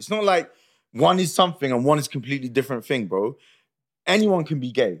gay. It's not like one is something and one is a completely different thing, bro. Anyone can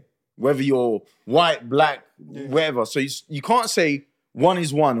be gay, whether you're white, black, whatever. So you can't say one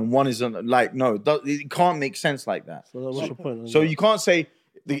is one and one isn't. Like, no, it can't make sense like that. So what's your point? So you can't say,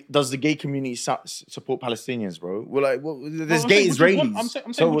 does the gay community support Palestinians, bro? We're like, there's gay Israelis.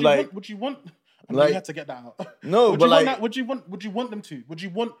 I'm saying, would you want? Like, you had to get that out. No, but like, would you want them to? Would you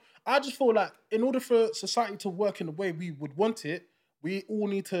want? I just feel like in order for society to work in the way we would want it, we all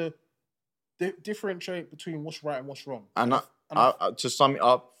need to differentiate between what's right and what's wrong. And to sum it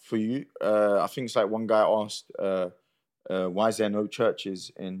up for you, I think it's like one guy asked, why is there no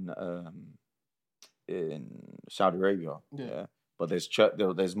churches in Saudi Arabia? Yeah. But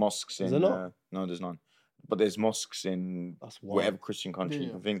there's mosques in. Is there not? No, there's none. But there's mosques in whatever Christian country you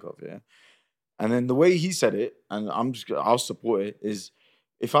can think of. Yeah. And then the way he said it, and I'll support it, is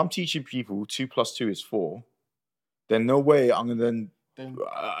if I'm teaching people 2 + 2 is 4, then no way I'm gonna then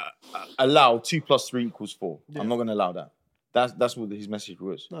allow 2 + 3 = 4. Yeah. I'm not gonna allow that. That's what his message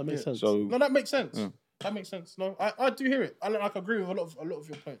was. No, it makes sense. So, no, that makes sense. Yeah. That makes sense. No, I do hear it. I agree with a lot of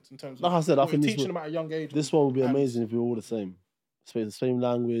your points in terms of like I said, I think teaching them at a young age. This one would be amazing if we were all the same. Speak the same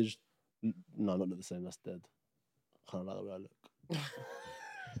language. No, not the same. That's dead. I kind of like the way I look.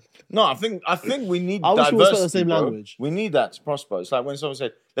 No, I think we need I diversity. wish we spoke the same language. We need that to prosper. It's like when someone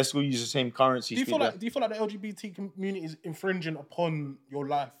said, "Let's go use the same currency." Do you feel like the LGBT community is infringing upon your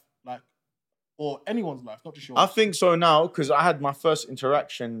life, like, or anyone's life, not just yours? I think so now, because I had my first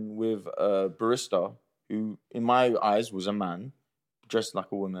interaction with a barista who, in my eyes, was a man dressed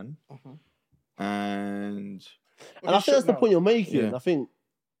like a woman, and I think that's the point you're making. Yeah. I think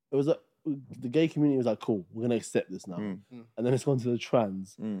it was the gay community was like, cool, we're gonna accept this now, and then it's gone to the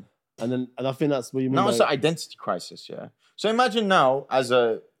trans, and I think that's what you mean. Now it's an identity crisis, yeah. So imagine now, as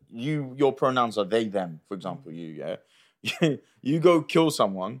your pronouns are they them, for example, you go kill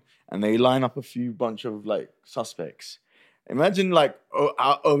someone and they line up a bunch of like suspects. Imagine like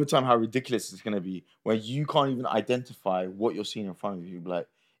over time how ridiculous it's gonna be where you can't even identify what you're seeing in front of you. Like,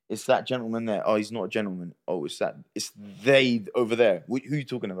 it's that gentleman there. Oh, he's not a gentleman. Oh, it's they over there. Who are you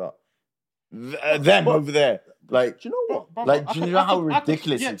talking about? Them over there. Like, do you know what? Like, do you know how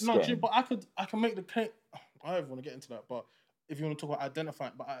ridiculous it's getting? But I can make the case. I don't want to get into that, but if you want to talk about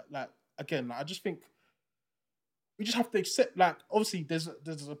identifying, but I just think we just have to accept. Like, obviously, there's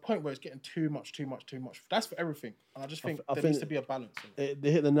a point where it's getting too much. That's for everything, and I just think there needs to be a balance. They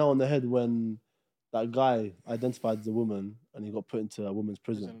hit the nail on the head when that guy identified as a woman and he got put into a woman's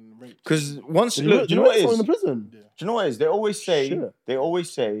prison. Because once, do look, do you know what it is? In the prison? Yeah. Do you know what it is? They always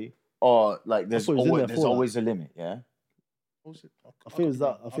say, oh, like there's always a limit, yeah? I think it's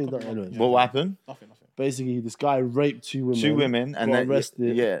that anyway. What happened? Nothing. Basically, this guy raped two women and got then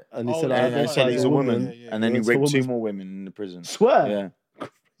arrested. Yeah. And he said, and said he's a woman. Yeah. And then he raped 2 more women in the prison. Swear? Yeah.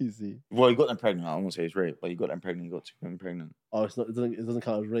 Crazy. Well, he got them pregnant. I won't say it's rape, but he got them pregnant. He got 2 women pregnant. Oh, it doesn't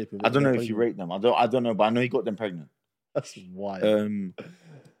count as rape. I don't know if he raped them. I don't know, but I know he got them pregnant. That's wild.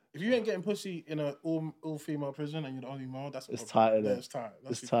 If you ain't getting pussy in an all female prison and you're the only male, that's it's tight. It's tight.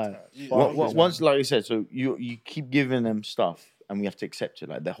 It's tight. Once, like you said, so you keep giving them stuff, and we have to accept it.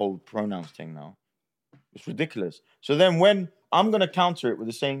 Like the whole pronouns thing now, it's ridiculous. So then, when I'm gonna counter it with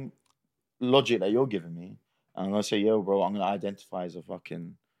the same logic that you're giving me, and I'm gonna say, "Yo, bro, I'm gonna identify as a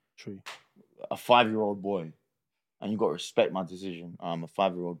fucking tree, a 5-year-old boy," and you got to respect my decision. I'm a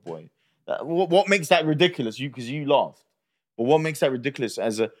 5-year-old boy. What makes that ridiculous? Because you laughed. But what makes that ridiculous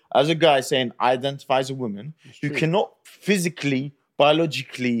as a guy saying I identify as a woman who cannot physically,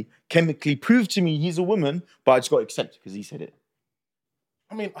 biologically, chemically prove to me he's a woman, but I just got to accept it because he said it.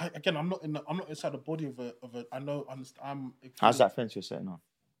 I mean, I'm not inside the body of a. I know. I'm. How's that offense you're setting on?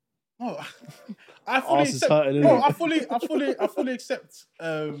 No, I fully accept. No, I fully accept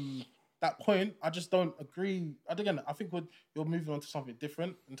that point. I just don't agree. Again, I think you're moving on to something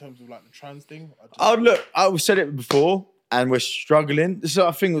different in terms of like the trans thing. I've said it before, and we're struggling. This is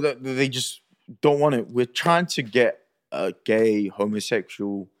a thing that they just don't want it. We're trying to get a gay,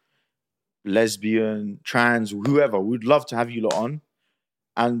 homosexual, lesbian, trans, whoever. We'd love to have you lot on.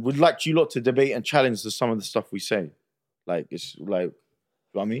 And we'd like you lot to debate and challenge some of the stuff we say. Like, it's like, you know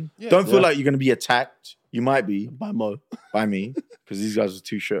what I mean? Yeah. Don't feel like you're going to be attacked. You might be. By Mo. By me. Because these guys are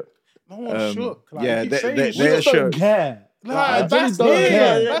too shook. No one's shook. Like, yeah, they're shook. Don't care. Like, that's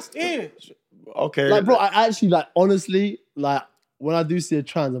it. That's it. Okay. Like, bro, I actually, like, honestly, like, when I do see a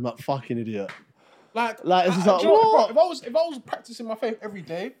trans, I'm like, fucking idiot. Like it's just like, what? Bro, if I was practicing my faith every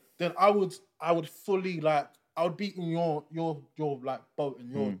day, then I would fully, like, I would be in your like boat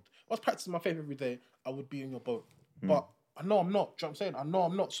and your. If I was practicing my faith every day, I would be in your boat. But I know I'm not. Do you know what I'm saying? I know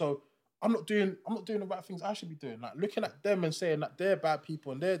I'm not. So I'm not doing the right things I should be doing. Like looking at them and saying that they're bad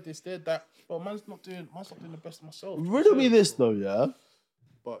people and they're this, they're that. But man's not doing the best of myself. Riddle me this though, yeah.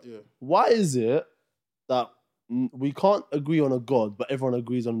 But yeah. Why is it that we can't agree on a God, but everyone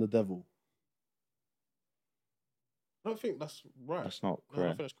agrees on the devil? I don't think that's right. That's not correct. No, I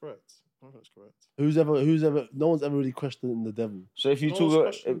don't think that's correct. Who's ever? No one's ever really questioned the devil. So if you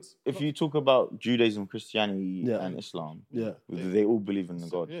talk about Judaism, Christianity, and Islam, they all believe in the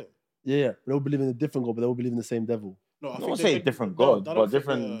God. Yeah. They all believe in a different God, but they all believe in the same devil. No, I don't say different God, but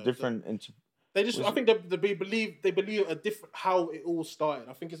different. They just. I think they believe a different how it all started.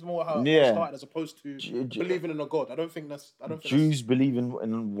 I think it's more how it all started as opposed to believing in a God. I don't think that's. Jews believe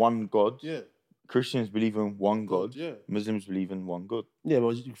in one God. Yeah. Christians believe in one God. Yeah. Muslims believe in one God. Yeah,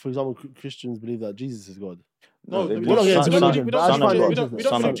 but for example, Christians believe that Jesus is God. No, we don't believe Jesus is God.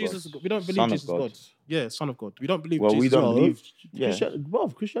 We don't believe Jesus is God. Yeah, Son of God. We don't believe Jesus. Well, we don't believe.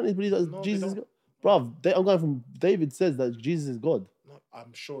 Christianity believes that Jesus is God. Bruv, I'm going from David says that Jesus is God. No,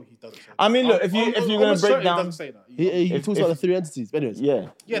 I'm sure he doesn't say that. I mean, look, if you're going to break down, he doesn't say that. He talks about the 3 entities. But anyways, yeah,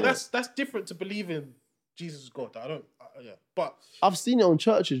 that's different to believing Jesus is God. But I've seen it on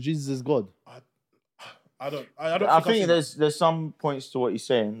churches. Jesus is God. I don't. I think there's some points to what you're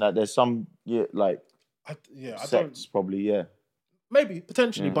saying. That there's some sects probably maybe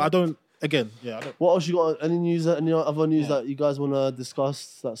potentially, but I don't. Again, I don't. What else you got? Any news? Any other news that you guys want to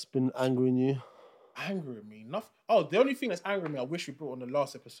discuss that's been angering you? Angering me? Nothing. Oh, the only thing that's angering me, I wish we brought on the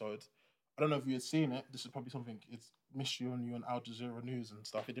last episode. I don't know if you had seen it. This is probably something it's missed you on Al Jazeera News and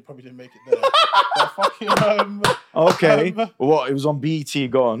stuff. It probably didn't make it there. But fucking okay. What? It was on BET.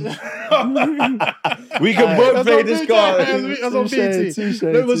 Gone. We can both play this card. It was on BET.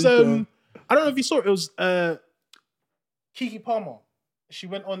 It was. I don't know if you saw it. It was Keke Palmer. She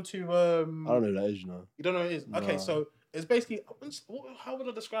went on to. I don't know who that is. You know. You don't know who it is. No. Okay, so it's basically. How would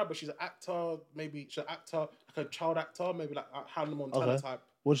I describe her? She's an actor. Maybe she's an actor, like a child actor. Maybe like Hannah Montana type.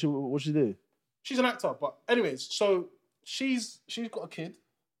 What she do? She's an actor, but anyways, so she's got a kid,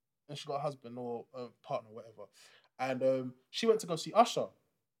 and she's got a husband or a partner, whatever, and she went to go see Usher.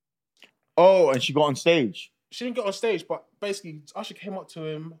 Oh, and she got on stage. She didn't get on stage, but basically Usher came up to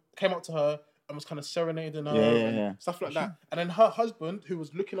her, and was kind of serenading her and stuff like that. And then her husband, who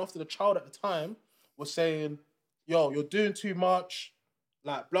was looking after the child at the time, was saying, "Yo, you're doing too much,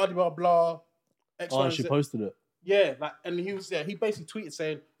 like blah blah blah." X, she posted it. Yeah, like, and he basically tweeted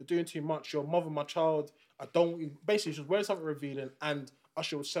saying, "You're doing too much. You're a mother, my child. I don't." Basically, she was wearing something revealing, and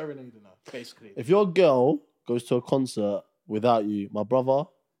Usher was serenading her. Basically, If your girl goes to a concert without you, my brother,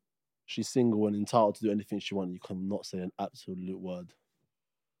 she's single and entitled to do anything she wants. You cannot say an absolute word.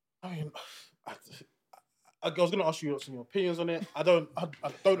 I mean, I was gonna ask you some your opinions on it. I don't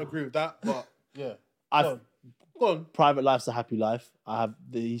agree with that, but yeah, go on. Private life's a happy life.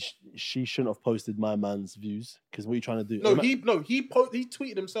 She shouldn't have posted my man's views because what are you trying to do? He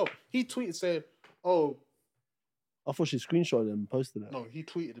tweeted himself. He tweeted saying, "Oh." I thought she screenshotted it and posted it. No, he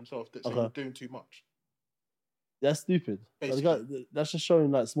tweeted himself that saying you're doing too much. That's stupid. That's just showing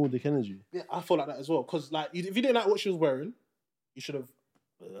like small dick energy. Yeah, I feel like that as well. Because like, if you didn't like what she was wearing, you should have.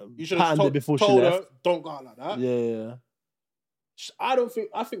 Patterned it before she told left. her, don't go out like that. Yeah.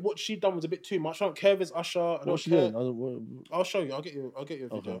 I think what she done was a bit too much. I don't care if it's Usher. What's she doing? I'll show you. I'll get you a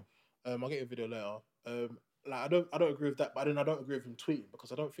video. Okay. I'll get you a video later. Like I don't agree with that, but then I don't agree with him tweeting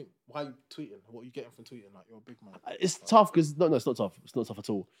because I don't think why are you tweeting? What are you getting from tweeting? Like, you're a big man. It's tough because no, it's not tough. It's not tough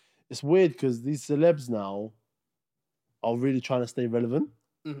at all. It's weird because these celebs now are really trying to stay relevant,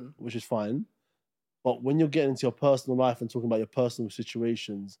 which is fine. But when you're getting into your personal life and talking about your personal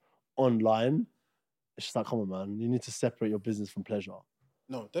situations online, it's just like, come on, man. You need to separate your business from pleasure.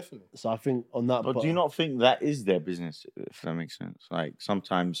 No, definitely. So I think on that. But do you not think that is their business? If that makes sense. Like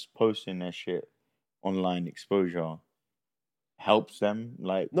sometimes posting their shit online exposure helps them.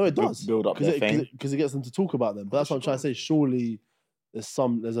 Like no, it does build up their fame because it gets them to talk about them. But that's what I'm trying to say. Surely there's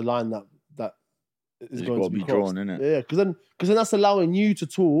a line that is going to be drawn, isn't it? Yeah, because then that's allowing you to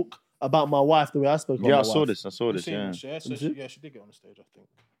talk about my wife the way I spoke about my wife. I saw this. Yeah. She did get on the stage, I think.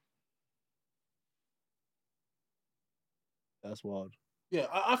 That's wild. Yeah,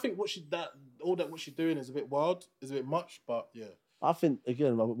 I think what she's doing is a bit wild, is a bit much, but yeah. I think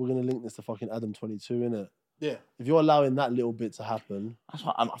again we're gonna link this to fucking Adam 22, innit? Yeah. If you're allowing that little bit to happen, that's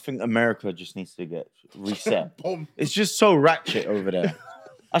what I think America just needs to get reset. It's just so ratchet over there.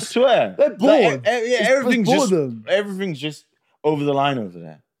 I swear. They're bored. Everything's just over the line over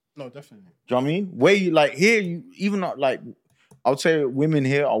there. No, definitely. Do you know what I mean? Even not like, I would say women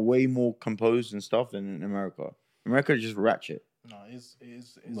here are way more composed and stuff than in America. America is just ratchet. No, it's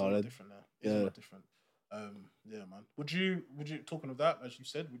a lot different now. It's a lot different. Yeah, man. Would you talking of that, as you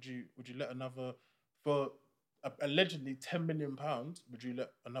said, would you let another for allegedly £10 million? Would you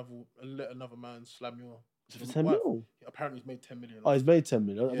let another man slam your? For 10 mil? Apparently, he's made 10 million. Oh, he's made 10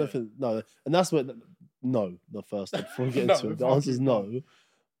 million. I don't think no, and that's what no. The first before we get into it, the answer is no.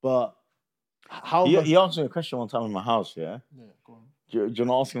 But how he asked me a question one time in my house. Yeah. Yeah, go on. You're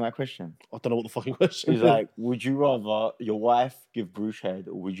not asking that question. I don't know what the fucking question is. He's like, would you rather your wife give Bruce head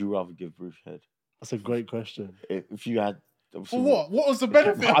or would you rather give Bruce head? That's a great question. If you had... For what? What was the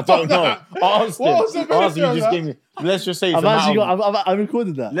benefit? I don't know. What was the benefit? Just gave me, let's just say it's I've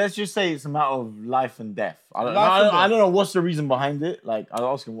recorded that. Let's just say it's a matter of life and death. I don't know what's the reason behind it. Like, I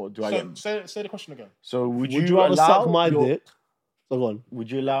was asking, what do I get? Say the question again. So would you rather allow suck my dick? So go on. Would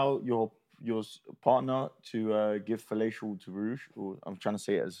you allow your partner to give fellatio to Rouge? Or I'm trying to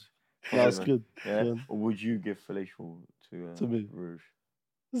say it as... That's good. Yeah? Or would you give fellatio to me? Rouge?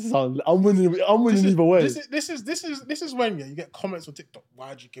 I'm winning either way. This is when you get comments on TikTok.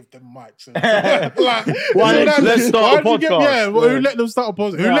 Why'd you give them mics? Let's start a podcast. Who let them start a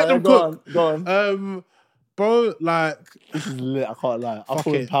podcast? Who let them cook? Go on. Bro, like, this is lit. I can't lie. I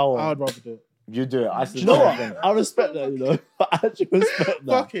feel power. I'd rather do it. You do it. Do you know what? I respect that. You know, I actually respect that.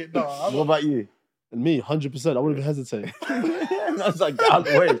 Fuck it. No. What about you? And me, 100%. I wouldn't even hesitate. I was like,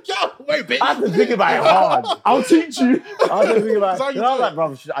 wait, bitch. I have to think about it hard. I'll teach you. I have to think about it. I was like,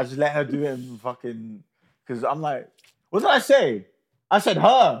 bro, I just let her do it and fucking... Because I'm like, what did I say? I said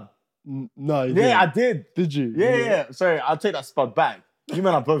her. No, you didn't. I did. Did you? Yeah. Sorry, I'll take that spud back. You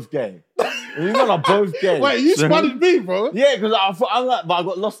men are both gay. You men are both gay. Wait, you spotted me, bro? Yeah, because I'm like, but I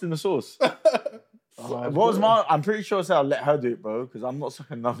got lost in the sauce. What was my... I'm pretty sure I'll let her do it, bro, because I'm not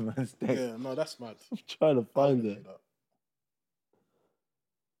sucking another man's dick. Yeah, no, that's mad. I'm trying to find it.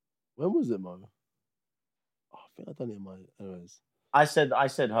 When was it, man? Oh, I think I done it in my... Anyways. I said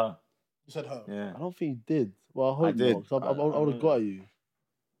her. You said her? Yeah. I don't think you did. Well, I hope I did. Not, I would have got you.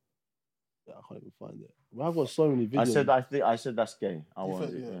 Yeah, I can't even find it. Well, I've got so many videos. I said that's gay. I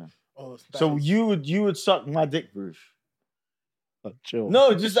wanted it, yeah. Oh, so you would suck my dick, Bruce? Chill.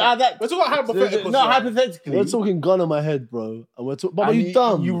 No, just that. We're talking hypothetically. No, hypothetically. We're talking gun on my head, bro. And we're talking. But are you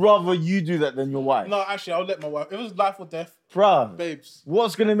dumb? You rather you do that than your wife? No, actually, I'll let my wife. If it was life or death, bruh, babes.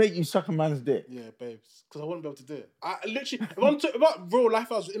 What's gonna make you suck a man's dick? Yeah, babes. Because I wouldn't be able to do it. I literally, if real life,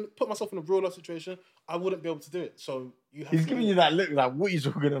 put myself in a real life situation, I wouldn't be able to do it. So you have. He's giving you that look. Like, what are you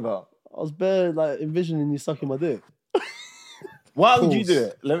talking about? I was bare like envisioning you sucking my dick. Why would you do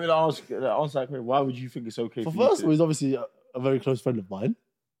it? Let me answer that question. Why would you think it's okay? For For first, you he's obviously a very close friend of mine.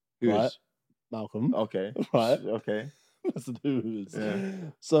 Who Right? is? Malcolm. Okay. Right. Okay. That's the dude.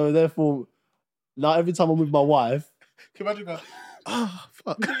 Yeah. So therefore, now every time I'm with my wife, Can you imagine going,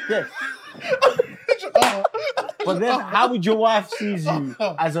 fuck. Yeah. But then, how would your wife see you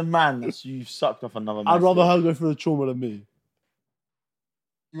as a man that you've sucked off another man? I'd rather her go through the trauma than me.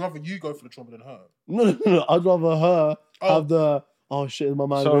 You rather you go for the trauma than her. No. I'd rather her have the shit, is my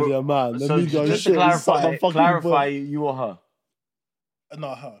man really a man? Then me go, just shit, to suck my fucking clarify, butt. you or her?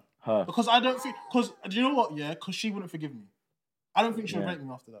 No, her. Her. Because I don't think. Because do you know what? Yeah, because she wouldn't forgive me. I don't think she would rape me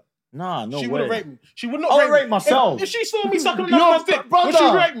after that. Nah, no way. She wouldn't rape me. She would not. I would rape myself. If she saw me sucking another man's dick, would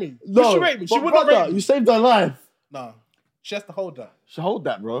she rape me? No, would she rape me? She but would not brother, rape me. you saved her life. Nah, she has to hold that. She hold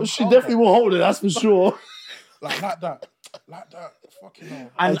that, bro. She definitely will hold it. That's for sure. Like that. Fucking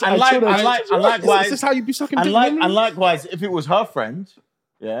hell. And Is this how you be sucking dick? and likewise, if it was her friend,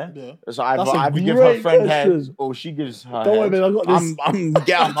 yeah. So That's a I would give her great friend head, question. or she gives her. Don't worry, head. babe, I got this. I'm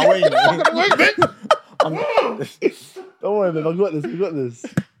get out of my way. Don't worry, babe, I got this.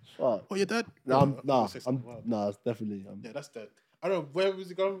 Fuck. Oh, your dad? Nah, it's definitely. Yeah, that's dead. I don't know, where was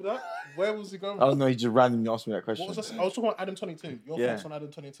he going with that? I don't know, he just randomly asked me that question. What was that? I was talking about Adam 22. Your thoughts on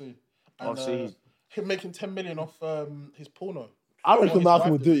Adam 22. And him making 10 million off his porno. I reckon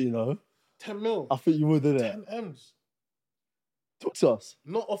Malcolm would do it, you know. 10 mil. I think you would, didn't it? 10 M's. Talk to us.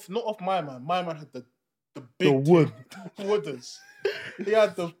 Not off my man. My man had the big wooders. He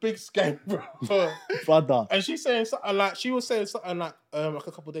had the big scale, bro. Brother. And she was saying something like a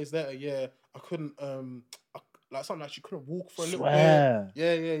couple of days later, yeah, I couldn't like something like she couldn't walk for a little bit.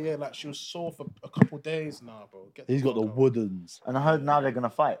 Yeah. Like she was sore for a couple of days. Nah, bro. He's got the woodens. And I heard now they're gonna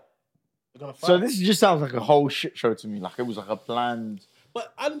fight. They're gonna fight. So this just sounds like a whole shit show to me. Like it was like a planned.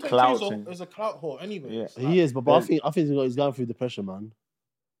 But Adam 22 is a clout whore anyway. Yeah. Like, he is, but I think he's going through depression, man.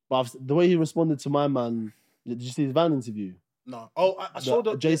 But the way he responded to my man, did you see his van interview? No. Oh, I saw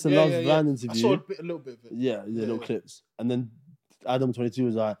the Jason Love's van interview. I saw a little bit of it. Yeah, little clips. And then Adam 22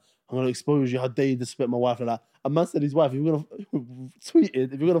 was like, I'm gonna expose you. How dare you disrespect my wife like that? A man said his wife, if you're gonna tweet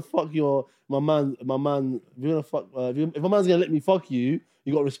it, if you're gonna fuck my man, if you're gonna fuck, if a man's gonna let me fuck you,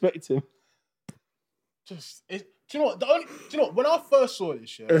 you gotta respect him. Do you know what? Do you know what? When I first saw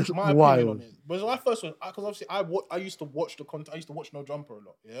this, my opinion on it was when I first saw it, because obviously I used to watch the content. I used to watch No Jumper a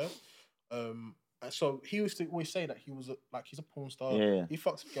lot. Yeah. So he used to always say that he was he's a porn star. Yeah. He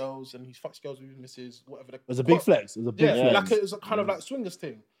fucks girls and he fucks girls with his missus, whatever. It was a big flex. It was a big flex. Like it was a kind of like swingers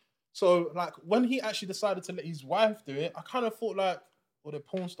thing. So like when he actually decided to let his wife do it, I kind of thought like, well, they're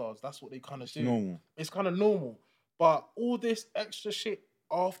porn stars. That's what they kind of do. Normal. It's kind of normal. But all this extra shit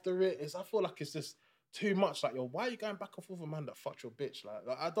after it I feel like it's just too much. Like, yo, why are you going back and forth with a man that fucked your bitch?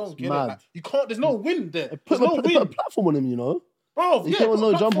 Like I don't get it. Like, you can't. There's no win there. Put a platform on him, you know. Bro, you can't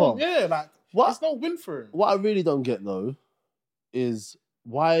No Jumper. Yeah, like there's no win for him. What I really don't get though is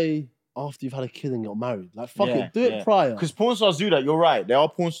why after you've had a kid and got married, like fuck it, do it prior. Because porn stars do that. You're right. There are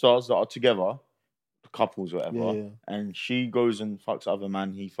porn stars that are together, couples, whatever, and she goes and fucks other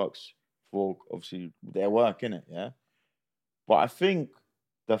man. He fucks for obviously their work, innit? Yeah. But I think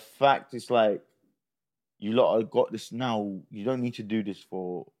the fact is like, you lot have got this now. You don't need to do this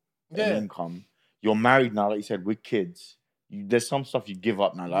for an income. You're married now, like you said, with kids. There's some stuff you give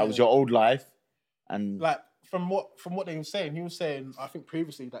up now. Like it was your old life, and like from what they were saying, he was saying I think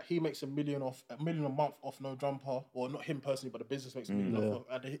previously that he makes $1 million a month off No Jumper, or not him personally, but the business makes $1 million off.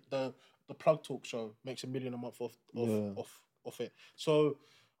 And the Plug Talk show makes $1 million a month off it. So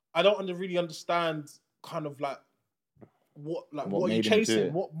I don't really understand kind of like what are you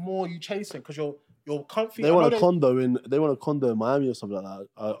chasing? What more are you chasing? Because you're comfy. They want a condo in Miami or something like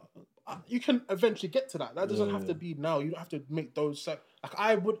that. You can eventually get to that. That doesn't have to be now. You don't have to make those. Like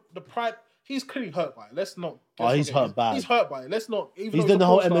I would. The pride. He's clearly hurt by it. Let's not. He's hurt bad. He's hurt by it. Let's not. He's doing the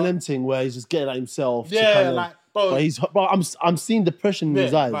whole MLM thing where he's just getting at himself. Bro. I'm seeing depression in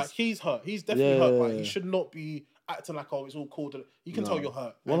his eyes. Like he's hurt. He's definitely hurt by it. He should not be acting like it's all cool. You can tell you're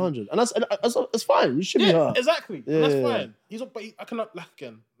hurt. 100, and that's fine. You should be hurt. Exactly. Yeah, that's fine. I cannot laugh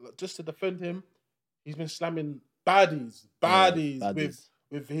again. Just to defend him, he's been slamming baddies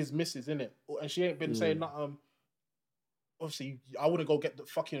with his missus, innit? And she ain't been saying nothing. Obviously, I wouldn't go get the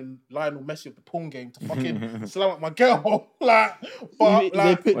fucking Lionel Messi of the porn game to fucking slam up my girl.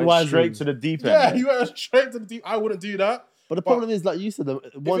 Went straight to the deep end. Yeah, he went straight to the deep. I wouldn't do that. But the problem is, like you said, if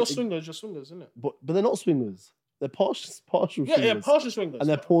you're swingers, you're swingers, isn't it? But they're not swingers. They're partial swingers. Yeah, partial swingers. And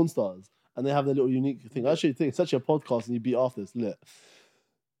they're porn stars. And they have their little unique thing. I actually think it's such a podcast and you'd be after this lit.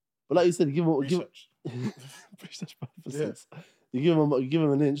 But like you said, give British purposes. You give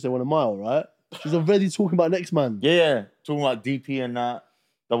him an inch, they want a mile, right? She's already talking about next man. Yeah. Talking about DP and that.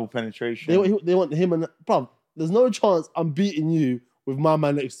 Double penetration. They want him and... Bruv, there's no chance I'm beating you with my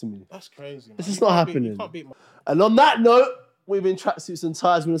man next to me. That's crazy, man. This is not happening. You can't beat my... And on that note, we've been Tracksuits and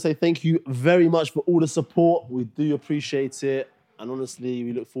Ties. We want to say thank you very much for all the support. We do appreciate it. And honestly,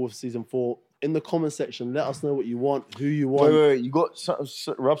 we look forward to season 4. In the comment section, let us know what you want, who you want. Wait. You got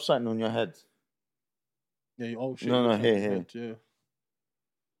rub something on your head. Yeah, oh shit. No, here. Yeah.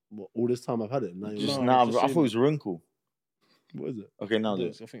 What, all this time I've had it? I thought it was a wrinkle. What is it? Okay, now I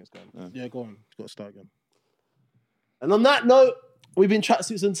think it's gone. Yeah, go on. You've got to start again. And on that note, we've been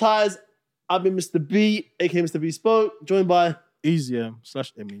Tracksuits and Ties. I've been Mr. B, aka Mr. B Spoke, joined by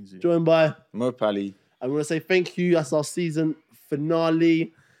Easier/M-Easy. Joined by Mo Pally. I want to say thank you. That's our season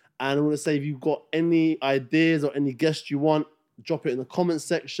finale. And I want to say if you've got any ideas or any guests you want, drop it in the comment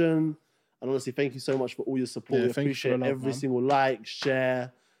section. And honestly, thank you so much for all your support. Yeah, we appreciate every single like,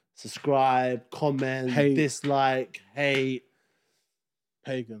 share, subscribe, comment, dislike, hate.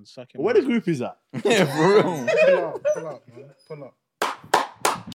 Pagans. Where the group is at? Yeah, for real. Pull up, man. Pull up.